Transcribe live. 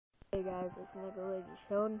Hey guys, it's Nicholas.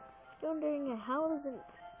 Wondering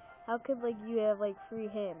how could like you have like free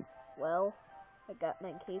hands? Well, I got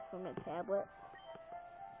my case for my tablet,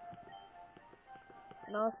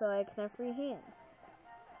 and also I can have free hands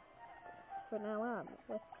from now on.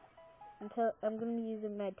 Until I'm gonna be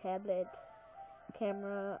using my tablet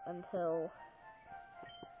camera until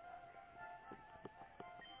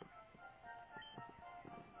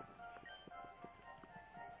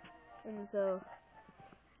and so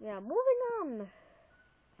yeah, moving on.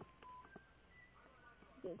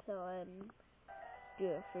 So I'm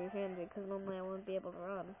doing free hands because normally I won't be able to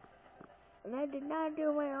run. And I did not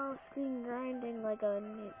do my off-screen grinding like a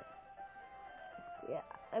nit. Yeah,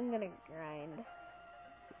 I'm gonna grind.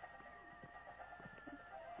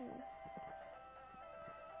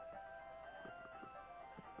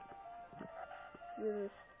 The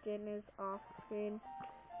skin is off-screen.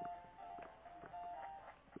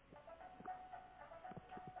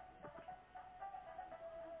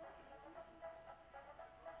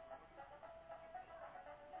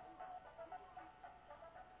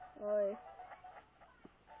 Oi.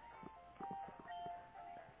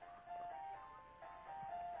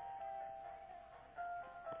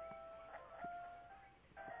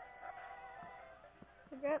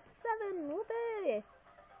 I got 7, whoopee!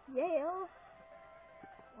 Yeah!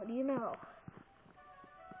 What do you know?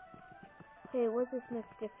 Hey, what's this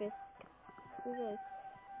Mr. Fisk? Who's this?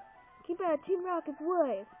 Keep out of Team Rocket's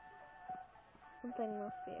way! Something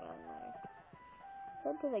must be on there.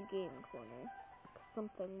 Head to the game corner.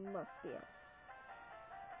 Something must be on.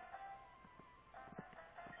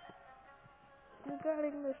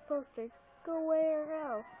 Regarding this poster, go where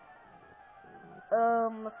now?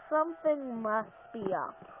 Something must be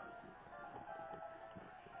up.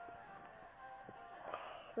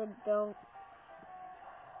 So don't.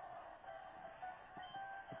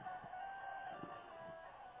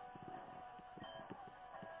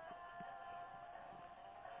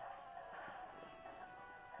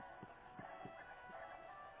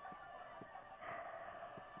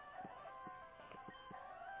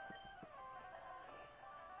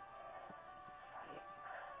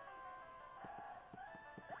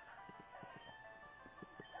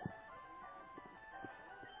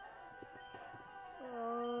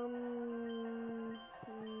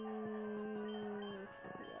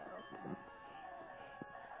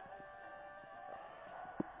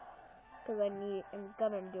 Because I'm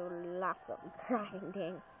gonna do lots of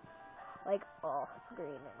grinding, like off screen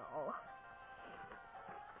and all.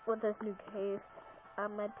 With this new case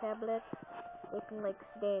on my tablet, it can like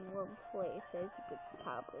stay in one place, as you could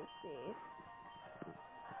probably see.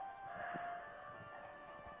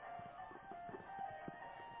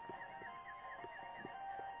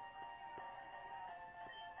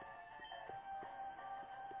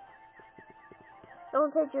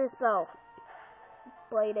 Don't hit yourself.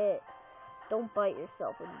 Bite it. Don't bite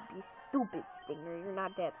yourself and be stupid, Stinger. You're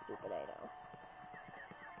not that stupid, I know.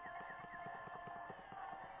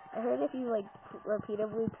 I heard if you like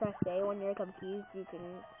repeatedly press A when you're confused, you can.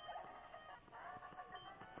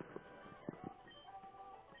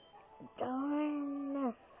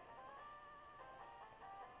 Darn.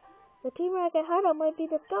 The Team Rocket hideout might be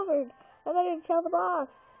discovered. I better tell the boss.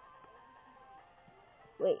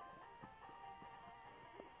 Wait.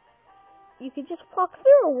 You could just walk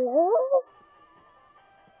through a wall?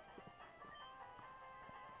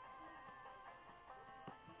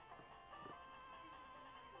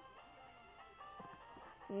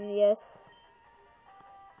 Yes.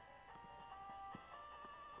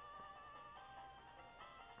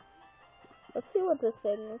 Let's see what this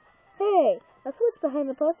thing is. Hey, a switch behind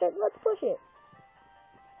the poster. Let's push it.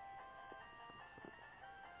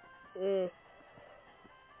 Do you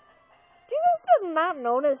guys not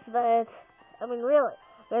notice that? I mean, really,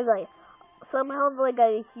 there's like somehow like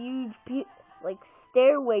a huge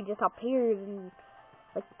stairway just appears and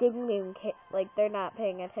like didn't even like they're not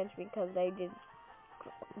paying attention because they just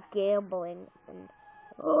gambling and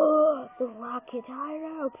the rocket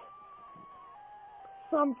hideout.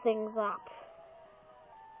 Something's up.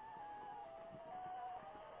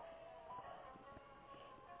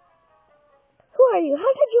 Who are you?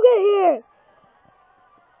 How did you get here?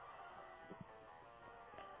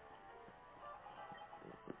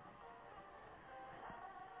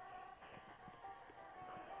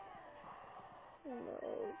 No,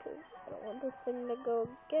 because I don't want this thing to go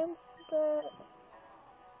against it.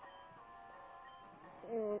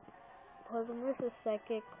 Poison versus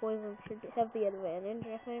Psychic. Poison should have the advantage,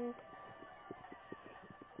 I think.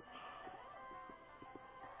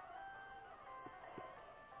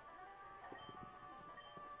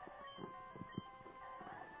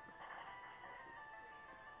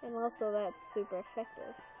 And also that's super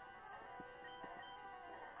effective.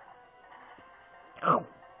 Ow.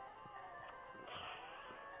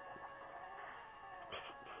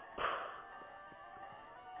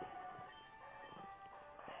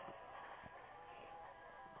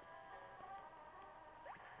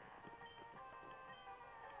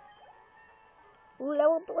 Ooh,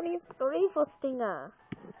 level 23 for Stinger.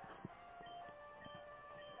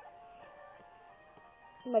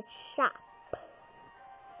 My shop.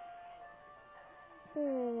 I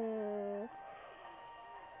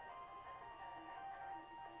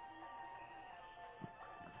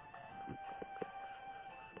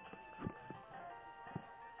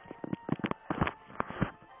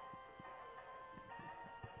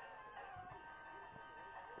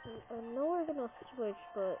know we're gonna switch,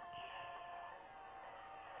 but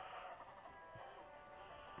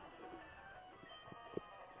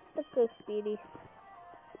let's go Speedy.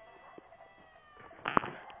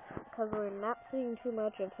 Because we're not seeing too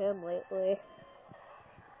much of him lately.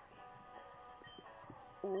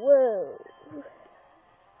 Whoa.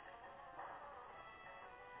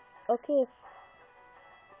 Okay.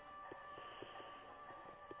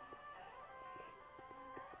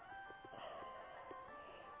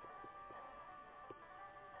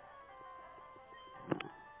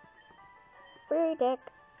 Free deck.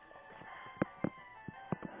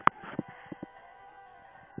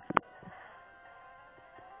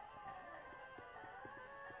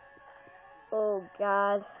 Oh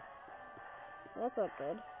god. That's not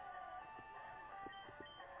good.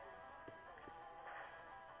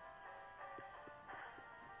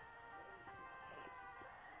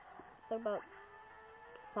 They're about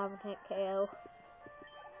 7 KO.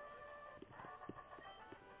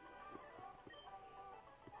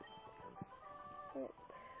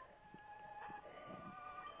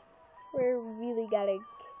 We really gotta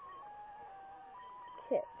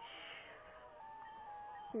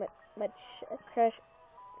catch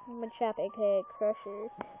Machop, aka Crusher,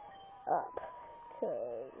 up.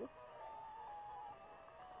 Cause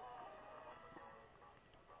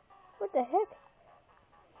what the heck?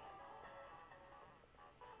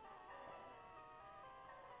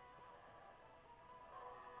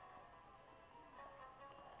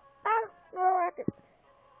 Ah, no rocket.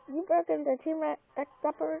 You broke into Team X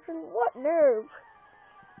operation? What nerve?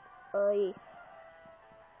 Oy.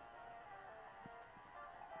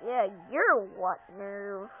 Yeah, you're what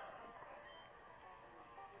nerve?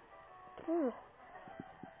 You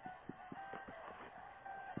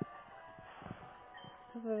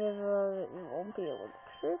won't be able to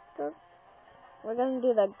trick us. We're gonna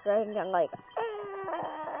do that grind and like.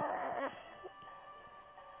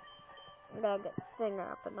 We gotta get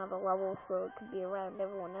Stinger up another level so it could be around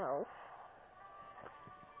everyone else.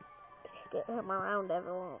 Get him around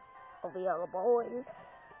everyone, all the other boys.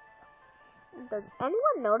 Does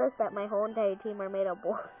anyone notice that my whole entire team are made of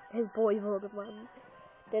his boy Pokemon?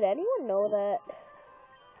 Did anyone know that?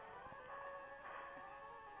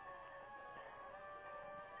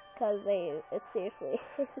 Cause it's seriously.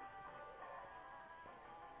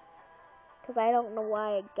 Cause I don't know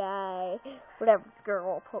why a guy would have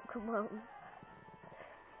girl Pokemon.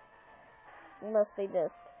 Unless they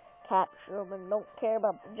just capture them and don't care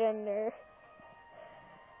about the gender.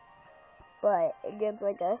 But against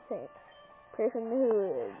like a person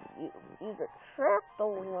who is attracted a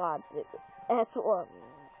lot, that's one.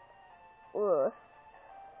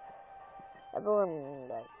 That's one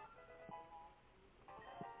like.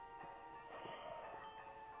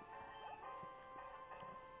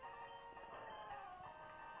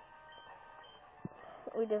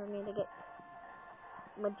 We just need to get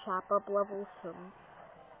Machop up levels from.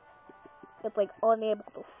 It's like unable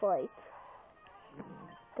to fight.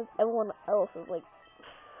 Because everyone else is like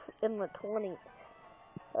in the 20s.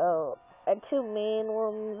 Oh, and 2 main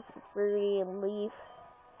ones, Fruity and Leaf,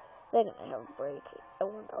 they're gonna have a break.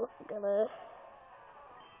 Everyone else is gonna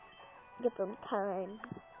get some time.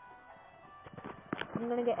 I'm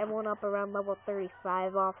gonna get everyone up around level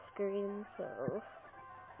 35 off screen, so it's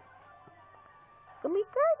gonna be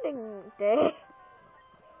grinding day.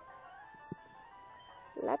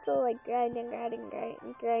 Lots of like grinding.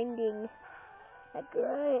 I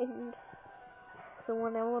grind. So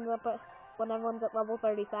when everyone's at level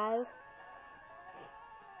 35,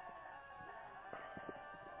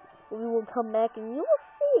 we will come back and you will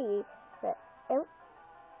see that.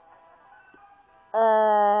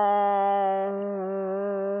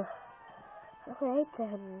 Alright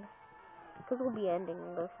then, because we'll be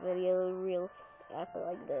ending this video real after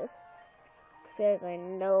like this. Because I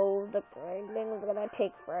know the grinding is gonna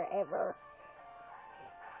take forever.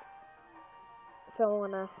 So I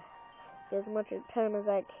wanna as much time as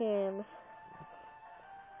I can.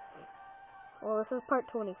 Well, this is part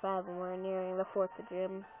 25, and we're nearing the 4th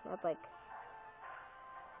gym. That's like,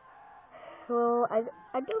 well,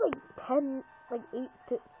 I do like 10, like 8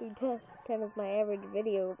 to 10. 10 is my average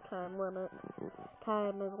video time limit.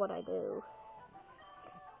 Time is what I do.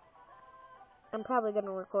 I'm probably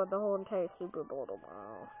gonna record the whole entire Super Bowl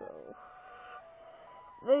tomorrow, so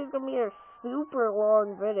this is gonna be a super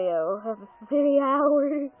long video of 3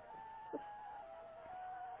 hours.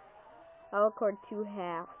 I'll record 2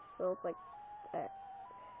 halves, so it's like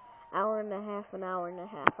hour and a half,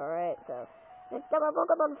 alright, so next time on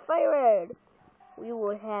Pokemon FireRed, we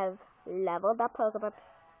will have leveled up Pokemon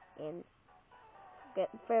and get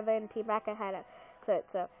further into back ahead of it,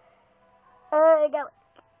 so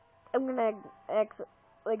I'm gonna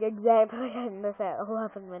exactly end this at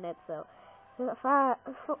 11 minutes, so 5,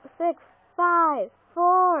 6, 5,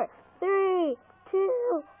 4, 3,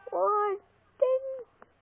 2, 1